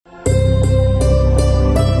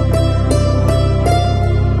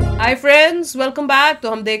Hi friends, welcome back. तो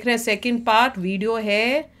हम देख रहे हैं सेकंड पार्ट। वीडियो है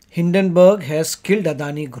Hindenburg has killed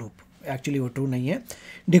Adani Group. Actually वो ट्रू नहीं है.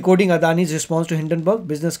 Decoding Adani's response to Hindenburg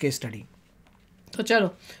business case study. तो चलो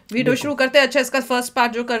वीडियो शुरू करते हैं। अच्छा, इसका फर्स्ट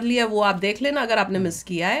पार्ट जो कर लिया वो आप देख लेना अगर आपने मिस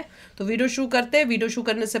किया है। तो वीडियो शुरू करते हैं। वीडियो शुरू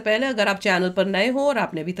करने से पहले अगर आप चैनल पर नए हो और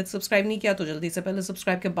आपने अभी तक सब्सक्राइब नहीं किया तो जल्दी से पहले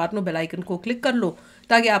सब्सक्राइब के बाद नो बेल आइकन को क्लिक कर लो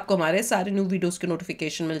ताकि आपको हमारे सारे न्यू वीडियोस के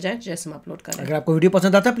नोटिफिकेशन मिल जाए जैसे हम अपलोड करें। अगर आपको वीडियो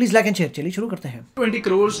पसंद आता है प्लीज लाइक एंड शेयर। चलिए शुरू करते हैं। 20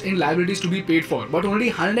 crores in liabilities to be paid for, but only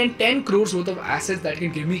 110 crores worth of assets that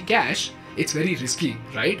can give me cash. It's very risky,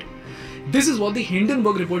 right? This is what the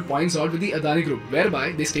Hindenburg report points out with the Adani Group, whereby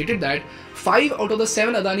they stated that 5 out of the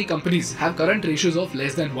 7 Adani companies have current ratios of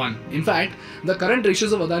less than 1. In fact, the current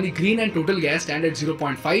ratios of Adani Green and Total Gas stand at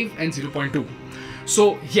 0.5 and 0.2. So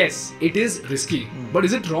yes, it is risky.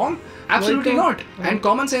 But is it wrong? Absolutely not. And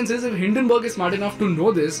common sense is if Hindenburg is smart enough to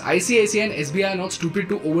know this, ICICI and SBI are not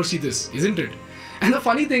stupid to oversee this, isn't it? And the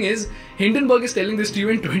funny thing is, Hindenburg is telling this to you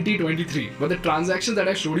in 2023, but the transactions that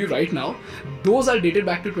I showed you right now, those are dated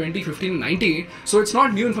back to 2015-19, so it's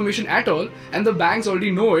not new information at all, and the banks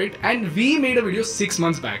already know it, and we made a video 6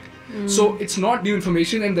 months back. So it's not new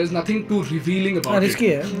information and there's nothing too revealing about it.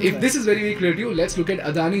 If this is very, very clear to you, let's look at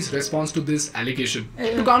Adani's response to this allegation.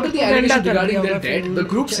 To counter the allegation regarding their debt, the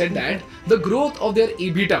group said that the growth of their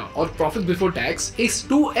EBITDA or profits before tax is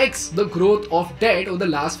 2x the growth of debt over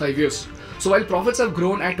the last 5 years. So while profits have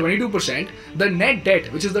grown at 22%, the net debt,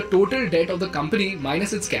 which is the total debt of the company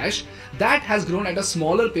minus its cash, that has grown at a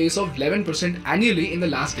smaller pace of 11% annually in the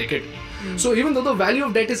last decade. So even though the value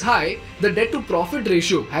of debt is high, the debt to profit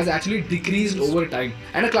ratio has actually decreased over time.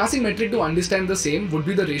 And a classic metric to understand the same would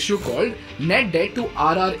be the ratio called net debt to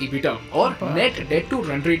RR EBITDA or net debt to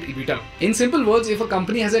run rate EBITDA. In simple words, if a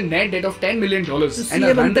company has a net debt of $10 million and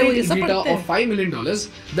a run rate EBITDA of $5 million,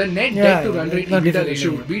 the net debt to run rate EBITDA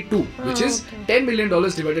ratio would be 2, which is $10 million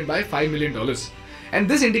divided by $5 million. And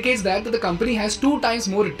this indicates that the company has 2 times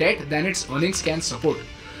more debt than its earnings can support.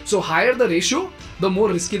 So higher the ratio, the more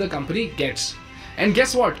risky the company gets. And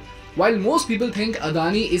guess what? While most people think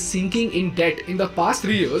Adani is sinking in debt in the past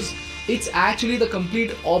 3 years, it's actually the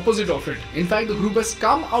complete opposite of it. In fact, the group has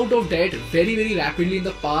come out of debt very, very rapidly in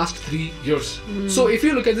the past 3 years. So if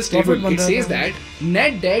you look at this table, it says that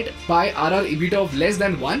net debt by RR EBITDA of less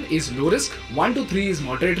than 1 is low risk, 1 to 3 is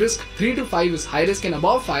moderate risk, 3 to 5 is high risk, and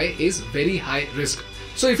above 5 is very high risk.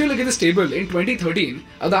 So if you look at this table, in 2013,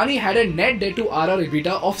 Adani had a net debt to RR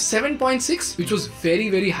EBITDA of 7.6, which was very,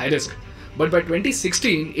 very high risk. But by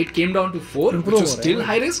 2016, it came down to 4, which was still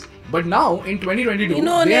high risk. But now, in 2022,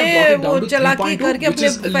 they have brought it down to 3.2, which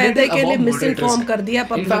is a little above moderate risk.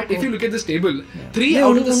 In fact, if you look at this table, 3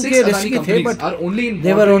 out of the 6 Adani companies are only in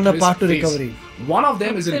moderate risk phase. One of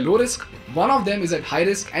them is in low risk, one of them is at high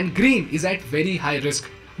risk, and green is at very high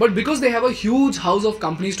risk. But because they have a huge house of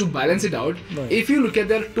companies to balance it out, if you look at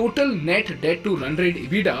their total net debt to run rate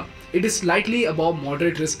EBITDA, it is slightly above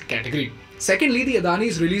moderate risk category. Secondly, the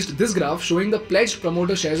Adanis released this graph showing the pledged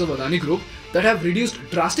promoter shares of Adani Group that have reduced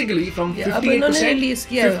drastically from 58%,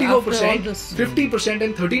 54%, 50%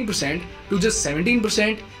 and 13% to just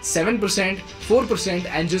 17%, 7%, 4%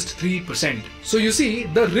 and just 3%. So you see,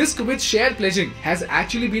 the risk with share pledging has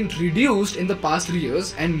actually been reduced in the past 3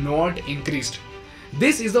 years and not increased.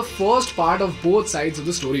 This is the first part of both sides of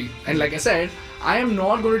the story, and like I said, I am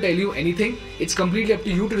not going to tell you anything. It's completely up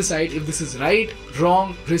to you to decide if this is right,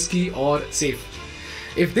 wrong, risky or safe.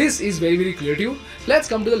 If this is very, very clear to you, let's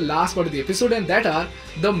come to the last part of the episode, and that are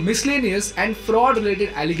the miscellaneous and fraud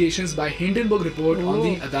related allegations by Hindenburg report on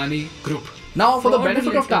the Adani Group. Now, for the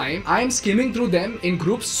benefit of time, I am skimming through them in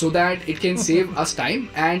groups so that it can save us time,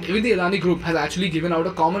 and even the Adani Group has actually given out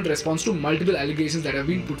a common response to multiple allegations that have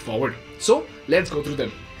been put forward. So, let's go through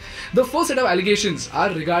them. The first set of allegations are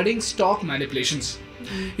regarding stock manipulations.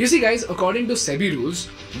 You see guys, according to SEBI rules,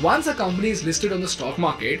 once a company is listed on the stock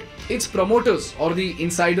market, its promoters or the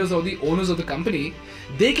insiders or the owners of the company,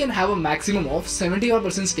 they can have a maximum of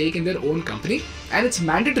 75% stake in their own company, and it's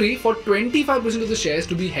mandatory for 25% of the shares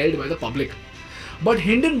to be held by the public. But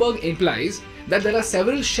Hindenburg implies that there are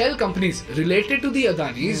several shell companies related to the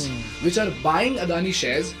Adanis which are buying Adani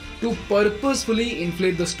shares to purposefully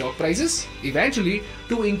inflate the stock prices, eventually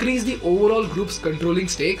to increase the overall group's controlling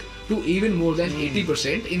stake to even more than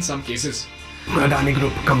 80% in some cases. Adani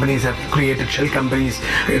Group companies have created shell companies,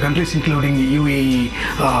 countries including UAE,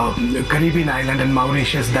 Caribbean island and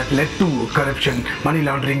Mauritius, that led to corruption, money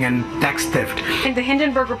laundering and tax theft. In the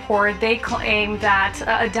Hindenburg report, they claim that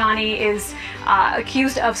Adani is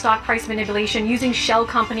accused of stock price manipulation using shell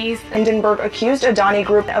companies. Hindenburg accused Adani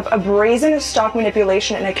Group of a brazen stock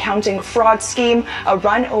manipulation and accounting fraud scheme,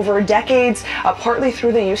 run over decades, partly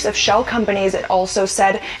through the use of shell companies, it also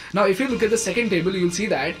said. Now, if you look at the second table, you'll see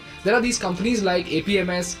that there are these companies like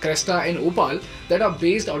APMS, Cresta and Opal that are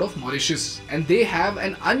based out of Mauritius, and they have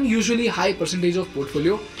an unusually high percentage of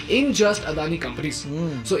portfolio in just Adani companies.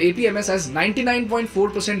 So APMS has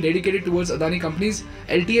 99.4% dedicated towards Adani companies,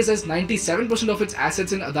 LTS has 97% of its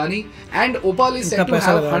assets in Adani, and Opal is said to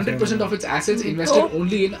have 100% of its assets invested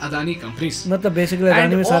only in Adani companies. Basically,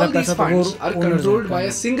 and all these funds are controlled by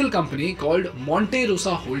a single company called Monte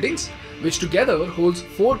Rosa Holdings, which together holds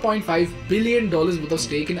 $4.5 billion worth of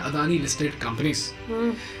stake in Adani listed companies.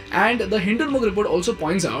 And the Hindenburg report also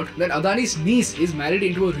points out that Adani's niece is married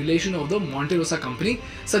into a relation of the Monte Rosa company,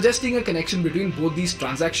 suggesting a connection between both these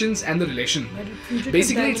transactions and the relation.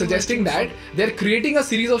 Basically, it's suggesting that they're creating a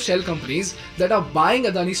series of shell companies that are buying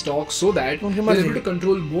Adani stock so that they're able to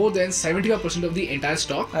control more than 75% of the entire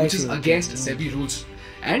stock, which is against SEBI rules.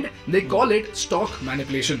 And they call it stock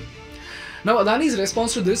manipulation. Now, Adani's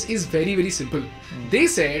response to this is very, very simple. They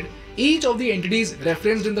said each of the entities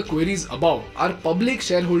referenced in the queries above are public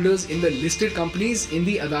shareholders in the listed companies in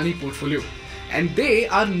the Adani portfolio, and they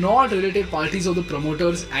are not related parties of the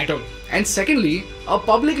promoters at all. And secondly, a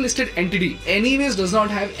public listed entity anyways does not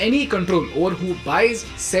have any control over who buys,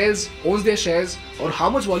 sells, owns their shares, or how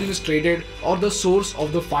much volume is traded, or the source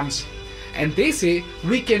of the funds. And they say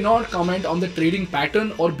we cannot comment on the trading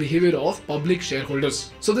pattern or behavior of public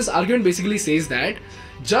shareholders. So this argument basically says that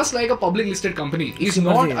just like a public listed company is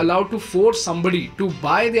not allowed to force somebody to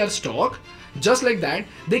buy their stock, just like that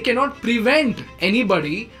they cannot prevent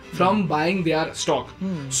anybody from buying their stock.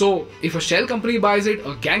 So if a shell company buys it,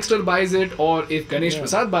 a gangster buys it, or if Ganesh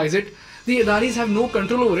Prasad buys it, the Adanis have no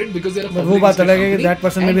control over it because they are a public listed company, that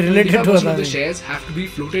person may be and related to 25% of the Adani. shares have to be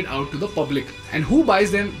floated out to the public, and who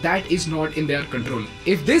buys them, that is not in their control.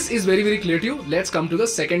 If this is very, very clear to you, let's come to the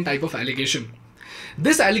second type of allegation.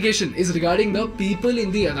 This allegation is regarding the people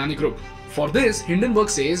in the Adani group. For this, Hindenburg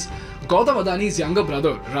says Gautam Adani's younger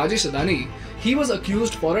brother, Rajesh Adani, he was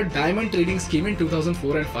accused for a diamond trading scheme in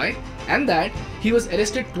 2004 and 5, and that he was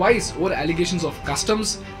arrested twice over allegations of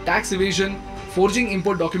customs, tax evasion, forging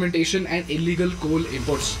import documentation and illegal coal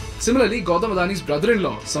imports. Similarly, Gautam Adani's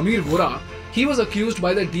brother-in-law, Samir Vora, he was accused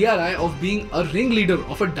by the DRI of being a ringleader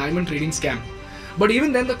of a diamond trading scam. But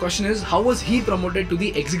even then, the question is, how was he promoted to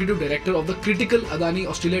the executive director of the critical Adani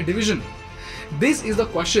Australia division? This is the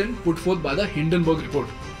question put forth by the Hindenburg report.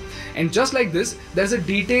 And just like this, there's a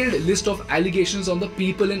detailed list of allegations on the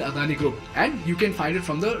people in Adani Group, and you can find it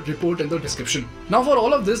from the report in the description. Now, for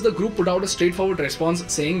all of this, the group put out a straightforward response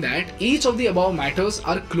saying that each of the above matters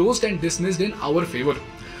are closed and dismissed in our favor.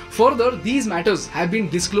 Further, these matters have been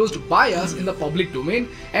disclosed by us in the public domain,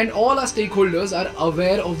 and all our stakeholders are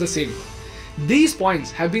aware of the same. These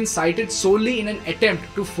points have been cited solely in an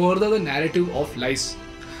attempt to further the narrative of lies.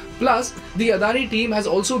 Plus, the Adani team has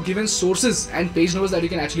also given sources and page numbers that you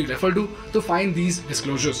can actually refer to find these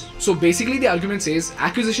disclosures. So basically, the argument says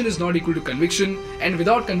accusation is not equal to conviction, and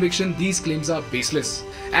without conviction, these claims are baseless.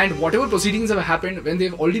 And whatever proceedings have happened when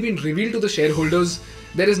they've already been revealed to the shareholders,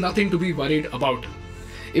 there is nothing to be worried about.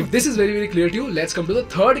 If this is very, very clear to you, let's come to the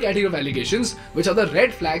third category of allegations, which are the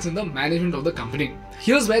red flags in the management of the company.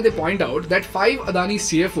 Here's where they point out that 5 Adani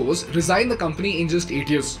CFOs resigned the company in just 8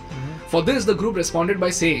 years. For this, the group responded by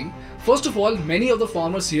saying, first of all, many of the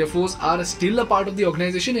former CFOs are still a part of the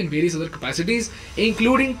organization in various other capacities,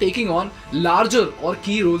 including taking on larger or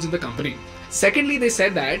key roles in the company. Secondly, they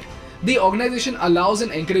said that the organization allows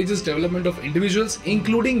and encourages development of individuals,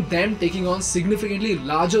 including them taking on significantly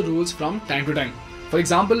larger roles from time to time. For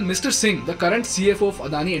example, Mr. Singh, the current CFO of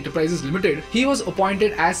Adani Enterprises Limited, he was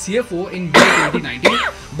appointed as CFO in May 2019,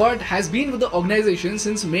 but has been with the organization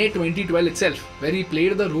since May 2012 itself, where he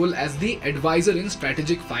played the role as the advisor in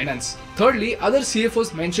strategic finance. Thirdly, other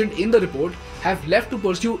CFOs mentioned in the report have left to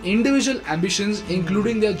pursue individual ambitions,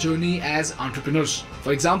 including their journey as entrepreneurs.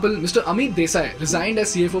 For example, Mr. Amit Desai resigned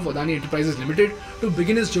as CFO of Adani Enterprises Limited to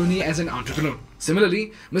begin his journey as an entrepreneur.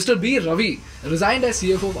 Similarly, Mr. B. Ravi resigned as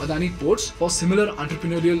CFO of Adani Ports for similar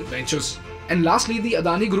entrepreneurial ventures. And lastly, the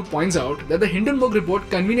Adani Group points out that the Hindenburg report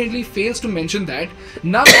conveniently fails to mention that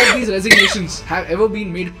none of these resignations have ever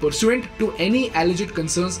been made pursuant to any alleged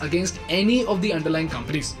concerns against any of the underlying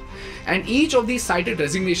companies. And each of these cited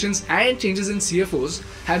resignations and changes in CFOs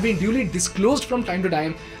have been duly disclosed from time to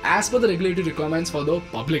time as per the regulatory requirements for the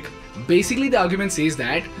public. Basically, the argument says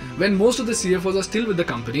that when most of the CFOs are still with the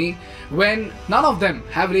company, when none of them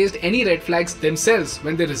have raised any red flags themselves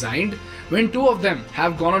when they resigned, when two of them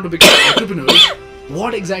have gone on to become entrepreneurs,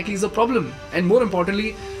 what exactly is the problem? And more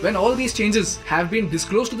importantly, when all these changes have been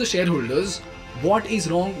disclosed to the shareholders, what is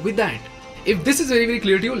wrong with that? If this is very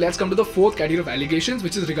clear to you, let's come to the fourth category of allegations,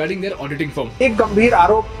 which is regarding their auditing firm. एक गंभीर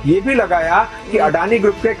आरोप ये भी लगाया कि Adani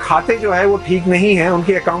group के खाते जो है वो ठीक नहीं है,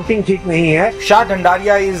 उनकी अकाउंटिंग ठीक नहीं है. Shah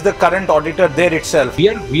Dhandaria is the current auditor there itself.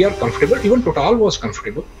 We are comfortable. Even Total was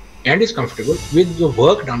comfortable and is comfortable with the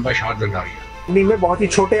work done by Shah Dhandaria. Company में बहुत ही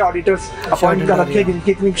छोटे ऑडिटर्स अपॉइंट कर रखे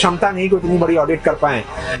जिनकी इतनी क्षमता नहीं कि इतनी बड़ी ऑडिट कर पाए.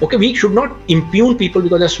 Okay, we should not impugn people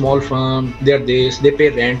because they're small firm, they're this, they pay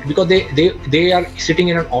rent because they are sitting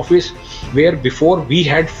in an office where before we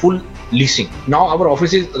had full leasing. Now our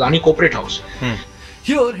office is Adani Corporate House.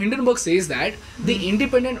 Here, Hindenburg says that the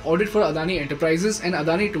independent audit for Adani Enterprises and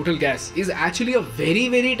Adani Total Gas is actually a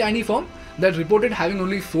very tiny firm that reported having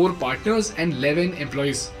only 4 partners and 11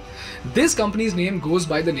 employees. This company's name goes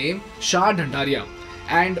by the name Shah Dhandaria,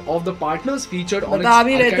 and of the partners featured on its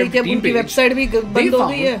archived team page, they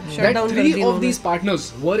found that 3 of these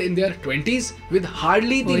partners were in their 20s with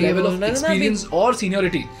hardly the level of experience or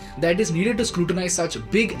seniority that is needed to scrutinize such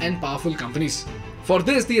big and powerful companies. For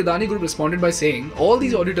this, the Adani Group responded by saying all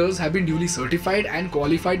these auditors have been duly certified and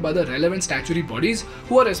qualified by the relevant statutory bodies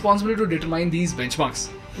who are responsible to determine these benchmarks.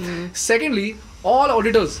 Secondly, all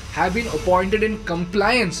auditors have been appointed in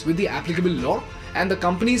compliance with the applicable law, and the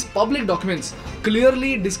company's public documents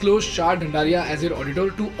clearly disclose Shah Dhandaria as their auditor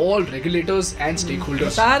to all regulators and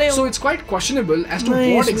stakeholders. So it's quite questionable as to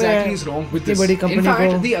what exactly is wrong with this. In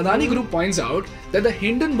fact, the Adani Group points out that the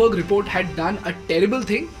Hindenburg report had done a terrible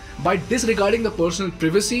thing by disregarding the personal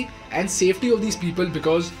privacy and safety of these people,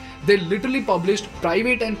 because they literally published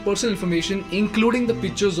private and personal information, including the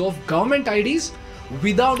pictures of government IDs,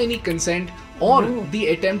 without any consent or the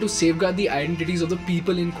attempt to safeguard the identities of the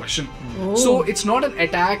people in question. So it's not an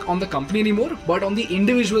attack on the company anymore, but on the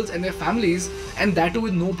individuals and their families, and that too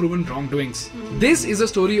with no proven wrongdoings. This is a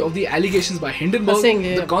story of the allegations by Hindenburg,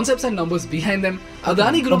 the concepts and numbers behind them,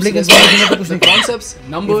 Adani Group's the concepts,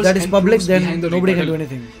 numbers and proofs behind the nobody can do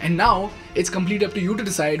anything. And now it's completely up to you to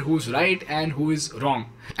decide who's right and who is wrong.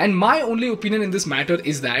 And my only opinion in this matter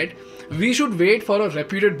is that we should wait for a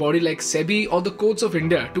reputed body like SEBI or the courts of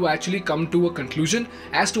India to actually come to a conclusion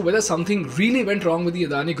as to whether something really went wrong with the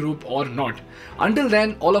Adani Group or not. Until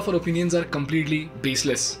then, all of our opinions are completely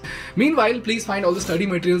baseless. Meanwhile, please find all the study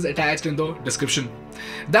materials attached in the description.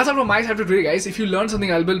 That's all from my side for today, guys. If you learned something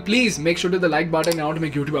valuable, please make sure to hit the like button and to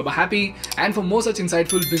make YouTube Baba happy. And for more such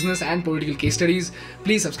insightful business and political case studies,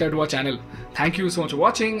 please subscribe to our channel. Thank you so much for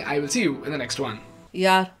watching. I will see you in the next one.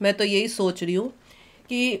 यार मैं तो यही सोच रही हूँ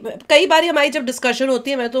कि कई बार हमारी जब डिस्कशन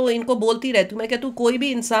होती है, मैं तो इनको बोलती रहती हूँ, मैं कहती हूँ कोई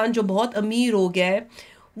भी इंसान जो बहुत अमीर हो गया है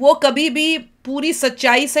वो कभी भी पूरी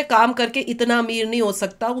सच्चाई से काम करके इतना अमीर नहीं हो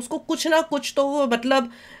सकता. उसको कुछ ना कुछ तो वो मतलब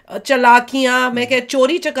चालाकियाँ, मैं कह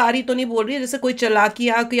चोरी चकारी तो नहीं बोल रही, जैसे कोई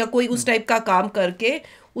चालाकियाँ या कोई उस टाइप का काम करके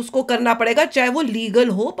उसको करना पड़ेगा, चाहे वो लीगल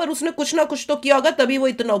हो, पर उसने कुछ ना कुछ तो किया होगा तभी वो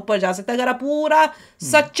इतना ऊपर जा सकता है. अगर आप पूरा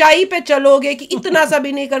सच्चाई पे चलोगे कि इतना सा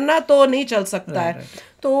भी नहीं करना तो नहीं चल सकता है.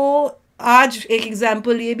 तो आज एक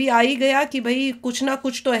एग्जाम्पल ये भी आ ही गया कि भाई कुछ ना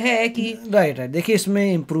कुछ तो है कि राइट. देखिए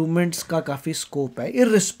इसमें इम्प्रूवमेंट्स का काफ़ी स्कोप है,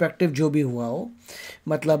 इर्रिस्पेक्टिव जो भी हुआ हो.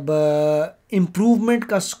 मतलब इम्प्रूवमेंट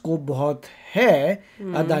का स्कोप बहुत है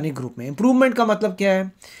अदानी ग्रुप में. इम्प्रूवमेंट का मतलब क्या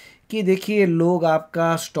है कि देखिए लोग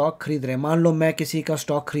आपका स्टॉक खरीद रहे हैं. मान लो मैं किसी का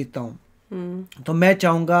स्टॉक खरीदता हूँ तो मैं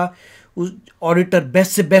चाहूँगा उस ऑडिटर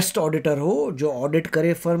बेस्ट से बेस्ट ऑडिटर हो जो ऑडिट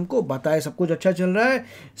करे फर्म को, बताए सब कुछ अच्छा चल रहा है,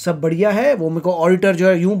 सब बढ़िया है. वो मेरे को ऑडिटर जो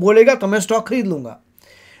है यूँ बोलेगा तो मैं स्टॉक खरीद लूँगा.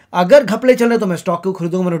 अगर घपले चल रहे तो मैं स्टॉक क्यों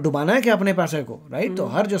खरीदूंगा? मैंने डुबाना है क्या अपने पैसे को? राइट. तो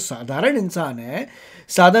हर जो साधारण इंसान है,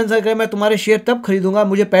 साधारण सा कहे मैं तुम्हारे शेयर तब खरीदूंगा,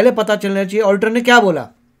 मुझे पहले पता चलना चाहिए ऑडिटर ने क्या बोला.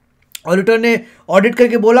 ऑडिटर ने ऑडिट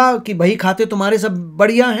करके बोला कि भाई खाते तुम्हारे सब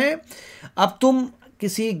बढ़िया हैं. अब तुम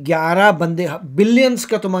किसी 11 बंदे, बिलियंस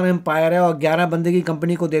का तुम्हारा एम्पायर है और 11 बंदे की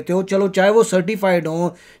कंपनी को देते हो. चलो चाहे वो सर्टिफाइड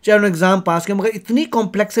हो, चाहे उन्होंने एग्जाम पास किया, मगर इतनी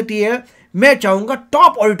कॉम्प्लेक्सिटी है. मैं चाहूँगा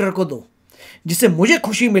टॉप ऑडिटर को दो, जिससे मुझे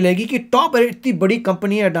खुशी मिलेगी कि टॉप, इतनी बड़ी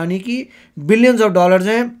कंपनी है अडानी की, बिलियंस ऑफ डॉलर्स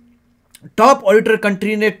हैं. टॉप ऑडिटर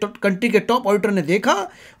कंट्री के टॉप ऑडिटर ने देखा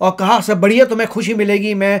और कहा सब बढ़िया, तो मैं खुशी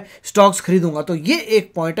मिलेगी, मैं स्टॉक्स खरीदूंगा. तो ये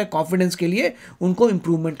एक पॉइंट है. कॉन्फिडेंस के लिए उनको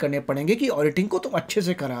इंप्रूवमेंट करने पड़ेंगे कि ऑडिटिंग को तुम अच्छे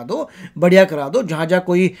से करा दो, बढ़िया करा दो. जहाँ जहाँ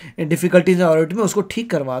कोई डिफिकल्टीज है ऑडिट में उसको ठीक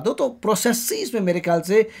करवा दो. तो प्रोसेस में मेरे ख्याल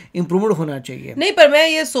से इंप्रूवमेंट होना चाहिए. नहीं, पर मैं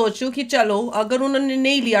ये सोचूं कि चलो अगर उन्होंने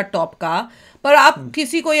नहीं लिया टॉप का, पर आप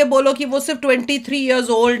किसी को ये बोलो कि वो सिर्फ 23 इयर्स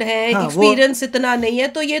ओल्ड है, एक्सपीरियंस इतना नहीं है,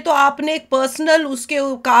 तो ये तो आपने एक पर्सनल उसके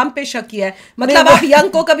काम पे शक किया है, मतलब आप यंग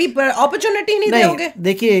को कभी अपॉर्चुनिटी नहीं दोगे।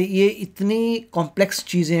 देखिए ये इतनी कॉम्प्लेक्स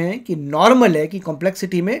चीजें हैं कि नॉर्मल है कि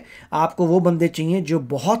कॉम्प्लेक्सिटी में आपको वो बंदे चाहिए जो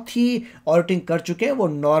बहुत ही ऑडिटिंग कर चुके हैं, वो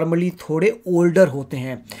नॉर्मली थोड़े ओल्डर होते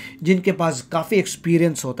हैं जिनके पास काफी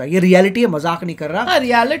एक्सपीरियंस होता है। ये रियलिटी है, मजाक नहीं कर रहा।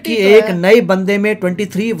 रियलिटी कि एक नए बंदे में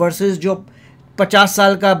 23 वर्सेस जो 50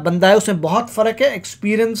 साल का बंदा है उसमें बहुत फर्क है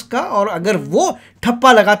एक्सपीरियंस का। और अगर वो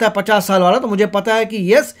ठप्पा लगाता है 50 साल वाला, तो मुझे पता है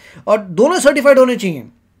कि यस, और दोनों सर्टिफाइड होने चाहिए।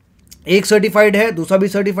 एक सर्टिफाइड है, दूसरा भी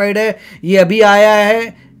सर्टिफाइड है, ये अभी आया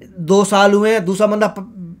है 2 साल हुए हैं, दूसरा बंदा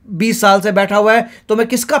 20 साल से बैठा हुआ है, तो मैं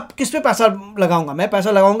किस पे पैसा लगाऊंगा? मैं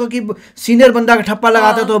पैसा लगाऊंगा कि सीनियर बंदा का ठप्पा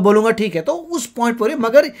लगाता है तो बोलूंगा ठीक है, तो उस पॉइंट पर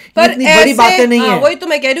मगर इतनी बड़ी बातें नहीं है। वही तो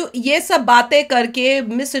मैं कह रही हूँ, ये सब बातें करके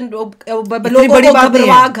लोगों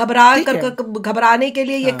को घबराने के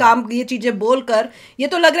लिए ये चीजें बोलकर, ये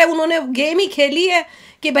तो लग रहा है उन्होंने गेम ही खेली है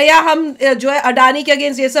कि भैया हम जो है अडानी के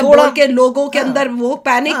अगेंस्ट ये सब बोल के लोगों के अंदर वो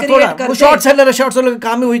पैनिक क्रिएट कर, शॉर्ट सेलर का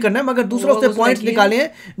काम ही वही करना है, मगर दूसरा उससे पॉइंट्स निकाले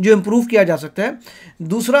हैं जो इम्प्रूव किया जा सकता है।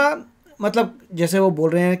 दूसरा मतलब जैसे वो बोल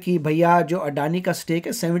रहे हैं कि भैया जो अडानी का स्टेक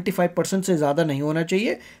है 75% से ज्यादा नहीं होना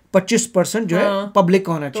चाहिए, 25% जो है पब्लिक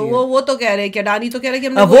का होना चाहिए। तो वो तो कह रहे हैं कि अडानी तो कह रहे हैं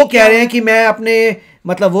कि वो कह रहे हैं कि मैं अपने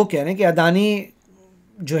मतलब वो कह रहे हैं कि अडानी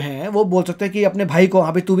जो है वो बोल सकते हैं कि अपने भाई को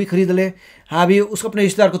हाँ भाई तू भी खरीद ले, हाँ भी उसको अपने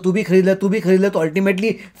रिश्तेदार को तू भी खरीद ले, तो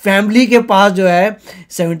अल्टीमेटली फैमिली के पास जो है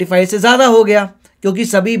 75 से ज़्यादा हो गया, क्योंकि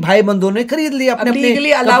सभी भाई बंधुओं ने खरीद लिया। अपने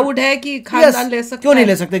लीगली अलाउड है कि खानदान ले सकते, क्यों नहीं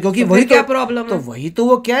ले सकते? क्योंकि वही क्या प्रॉब्लम तो वही तो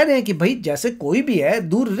वो कह रहे हैं कि भाई जैसे कोई भी है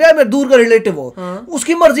दूर का रिलेटिव हो,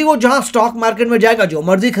 उसकी मर्जी, वो जहाँ स्टॉक मार्केट में जाएगा जो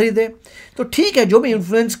मर्जी खरीदे। तो ठीक है, जो भी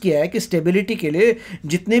इन्फ्लुएंस किया है कि स्टेबिलिटी के लिए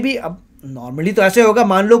जितने भी, अब नॉर्मली तो ऐसे होगा,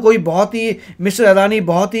 मान लो कोई बहुत ही मिस्टर अदानी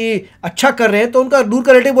बहुत ही अच्छा कर रहे हैं तो उनका दूर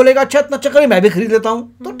का रिलेटिव बोलेगा अच्छा इतना अच्छा करे मैं भी खरीद लेता हूँ,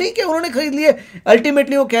 तो ठीक है उन्होंने खरीद लिए।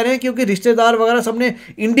 अल्टीमेटली वो कह रहे हैं क्योंकि रिश्तेदार वगैरह सबने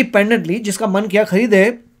इंडिपेंडेंटली जिसका मन किया खरीदे,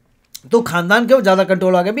 तो खानदान के ज्यादा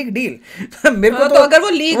कंट्रोल आ गया, बिग डील। मेरे को तो अगर वो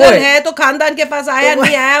लीगल है तो खानदान के पास आया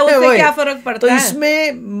नहीं आया उससे क्या फर्क पड़ता है? तो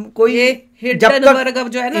इसमें कोई जब तक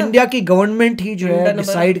जो है ना इंडिया की गवर्नमेंट ही जो है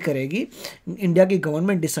डिसाइड करेगी, इंडिया की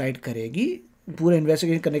गवर्नमेंट डिसाइड करेगी पूरा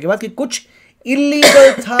इन्वेस्टिगेशन करने के बाद कि कुछ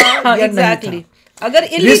इलीगल था या नहीं था। अगर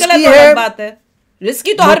इलीगल है तो अलग बात है,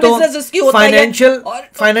 रिस्की तो हर बिजनेस रिस्की होता है।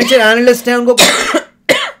 फाइनेंशियल एनालिस्ट है, उनको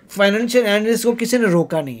फाइनेंशियल एनालिस्ट को किसी ने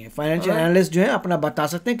रोका नहीं है। फाइनेंशियल एनालिस्ट जो है अपना बता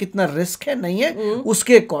सकते हैं कितना रिस्क है नहीं है,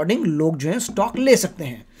 उसके अकॉर्डिंग लोग जो है स्टॉक ले सकते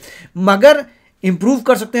हैं, मगर इम्प्रूव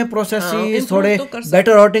कर सकते हैं प्रोसेसेस, थोड़े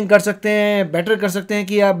बेटर ऑडिटिंग कर सकते हैं, बेटर कर सकते हैं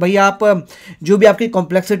कि आप भैया आप जो भी आपकी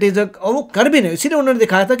कॉम्प्लेक्सिटीज, और वो कर भी नहीं। इसीलिए उन्होंने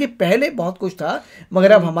दिखाया था कि पहले बहुत कुछ था,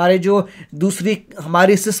 मगर अब हमारे जो दूसरी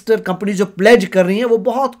हमारी सिस्टर कंपनी जो प्लेज कर रही हैं वो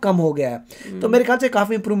बहुत कम हो गया है। तो मेरे ख्याल से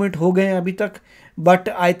काफ़ी इंप्रूवमेंट हो गए हैं अभी तक, बट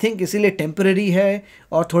आई थिंक इसीलिए टेम्परेरी है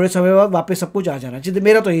और थोड़े समय बाद वापस सब कुछ आ जाना चाहिए,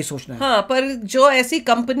 मेरा तो यही सोचना है। हाँ, पर जो ऐसी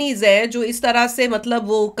कंपनीज है जो इस तरह से मतलब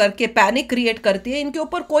वो करके पैनिक क्रिएट करती है, इनके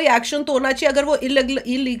ऊपर कोई एक्शन तो होना चाहिए। अगर वो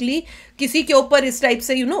इलीगली किसी के ऊपर इस टाइप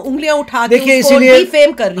से उंगलियां उठा के उसको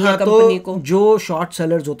डिफेम कर रही है कंपनी को। जो शॉर्ट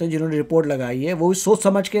सेलर्स होते हैं जिन्होंने रिपोर्ट लगाई है वो सोच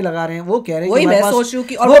समझ के लगा रहे हैं, वो कह रहे हैं वही मैं सोच रही हूँ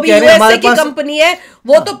कि और वो भी यूएसए की कंपनी है,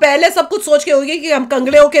 वो तो पहले सब कुछ सोच के होगी कि हम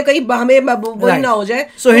कंगले होके कहीं हमें वही ना हो जाए।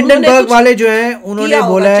 सो हिंडनबर्ग वाले जो है उन्होंने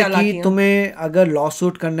बोला है कि तुम्हें अगर लॉ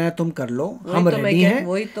सूट करना है तुम कर लो, हम रेडी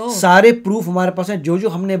हैं, सारे प्रूफ हमारे पास है, जो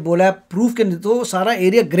हमने बोला है प्रूफ के, तो सारा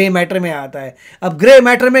एरिया ग्रे मैटर में आता है। अब ग्रे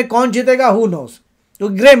मैटर में कौन जीतेगा हु नोस, तो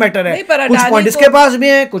ग्रे मैटर है, कुछ पॉइंट इसके पास भी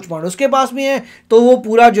है कुछ पॉइंट उसके पास भी है, तो वो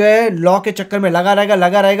पूरा जो है लॉ के चक्कर में लगा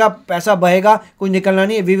रहेगा, पैसा बहेगा, कुछ निकलना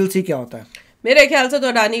नहीं है। वी विल सी क्या होता है। मेरे ख्याल से तो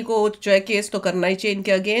अडानी को जो है केस तो करना ही चाहिए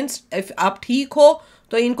इनके अगेंस्ट। इफ आप ठीक हो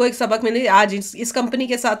तो इनको एक सबक मिले, आज इस कंपनी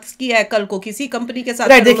के साथ किया है, कल को किसी कंपनी के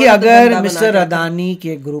साथ। देखिए अगर मिस्टर अदानी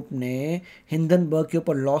के ग्रुप ने हिंडनबर्ग के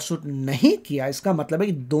ऊपर लॉ सूट नहीं किया, इसका मतलब है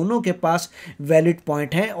कि दोनों के पास वैलिड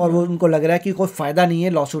पॉइंट है और वो उनको लग रहा है कि कोई फायदा नहीं है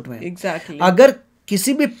लॉ सूट में। एग्जैक्टली। अगर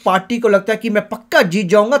किसी भी पार्टी को लगता है कि मैं पक्का जीत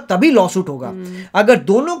जाऊंगा तभी लॉ सूट होगा, अगर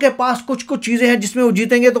दोनों के पास कुछ चीजें हैं जिसमें वो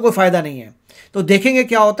जीतेंगे तो कोई फायदा नहीं है, तो देखेंगे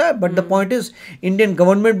क्या होता है। But the point is Indian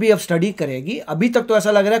government भी अब स्टडी करेगी। अभी तक तो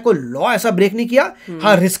ऐसा लग रहा है कोई लॉ ऐसा ब्रेक नहीं किया।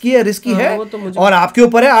 हाँ रिस्की है और आपके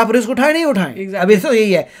ऊपर है, आप रिस्क उठाए नहीं उठाए, अभी तो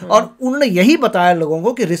यही है। और उन्होंने यही बताया लोगों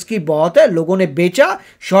को कि रिस्की बहुत है, लोगों ने बेचा,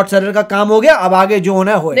 शॉर्ट सेलर का काम हो गया, अब आगे जो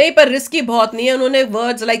होना है नहीं, पर रिस्की बहुत नहीं है। उन्होंने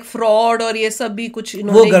वर्ड्स लाइक फ्रॉड और ये सब भी कुछ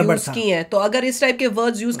इन्होंने यूज की हैं। तो अगर इस टाइप के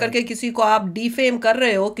वर्ड्स यूज करके किसी को आप डिफेम कर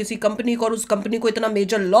रहे हो, किसी कंपनी को, और उस कंपनी को इतना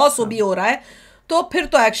मेजर लॉस भी हो रहा है, तो फिर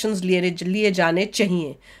तो एक्शंस लिए जाने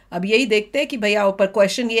चाहिए। अब यही देखते हैं कि भैया ऊपर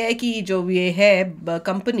क्वेश्चन ये है कि जो ये है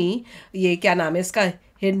कंपनी, ये क्या नाम है इसका,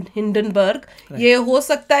 हिंडनबर्ग, ये हो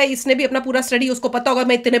सकता है इसने भी अपना पूरा स्टडी, उसको पता होगा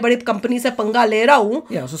मैं इतने बड़ी कंपनी से पंगा ले रहा हूँ,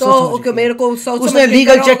 तो मेरे को उसने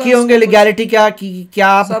लीगल चेक किए होंगे, लीगैलिटी क्या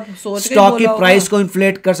आप स्टॉक की प्राइस को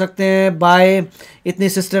इन्फ्लेट कर सकते हैं बाय इतनी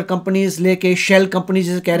सिस्टर कंपनीज लेके, शेल कंपनी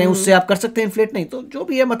जैसे कह रहे हैं उससे आप कर सकते हैं इन्फ्लेट, नहीं तो जो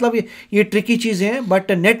भी है, मतलब ये ट्रिकी चीजें हैं।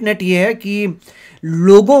 बट नेट ये है कि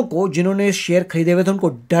लोगों को जिन्होंने शेयर खरीदे हुए थे उनको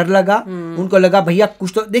डर लगा, उनको लगा भैया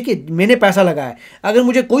कुछ तो देखिए मैंने पैसा लगाया, अगर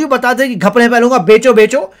मुझे कोई बता दे कि घपले पे लूंगा, बेचो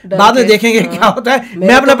बाद में देखेंगे क्या होता है,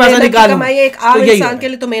 मैं अपना पैसा निकालूंगा। एक आम इंसान के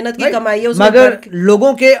लिए तो मेहनत की कमाई है, मगर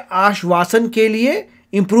लोगों के आश्वासन के लिए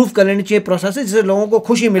इंप्रूव कर लेनी चाहिए प्रोसेस, जिससे लोगों को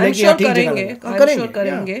खुशी मिलेगी।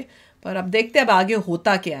 करेंगे पर अब देखते हैं अब आगे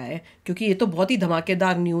होता क्या है, क्योंकि ये तो बहुत ही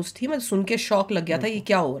धमाकेदार न्यूज़ थी, मैं सुन के शॉक लग गया था ये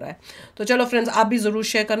क्या हो रहा है। तो चलो फ्रेंड्स, आप भी ज़रूर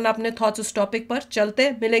शेयर करना अपने थॉट्स इस टॉपिक पर। चलते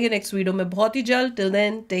मिलेंगे नेक्स्ट वीडियो में बहुत ही जल्द। Till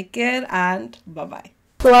then take care and bye bye.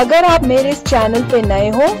 तो अगर आप मेरे इस चैनल पे नए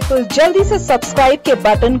हो तो जल्दी से सब्सक्राइब के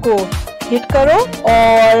बटन को हिट करो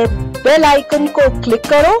और बेल आइकन को क्लिक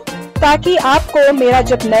करो, ताकि आपको मेरा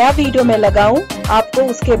जब नया वीडियो मैं लगाऊं आपको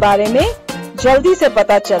उसके बारे में जल्दी से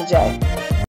पता चल जाए।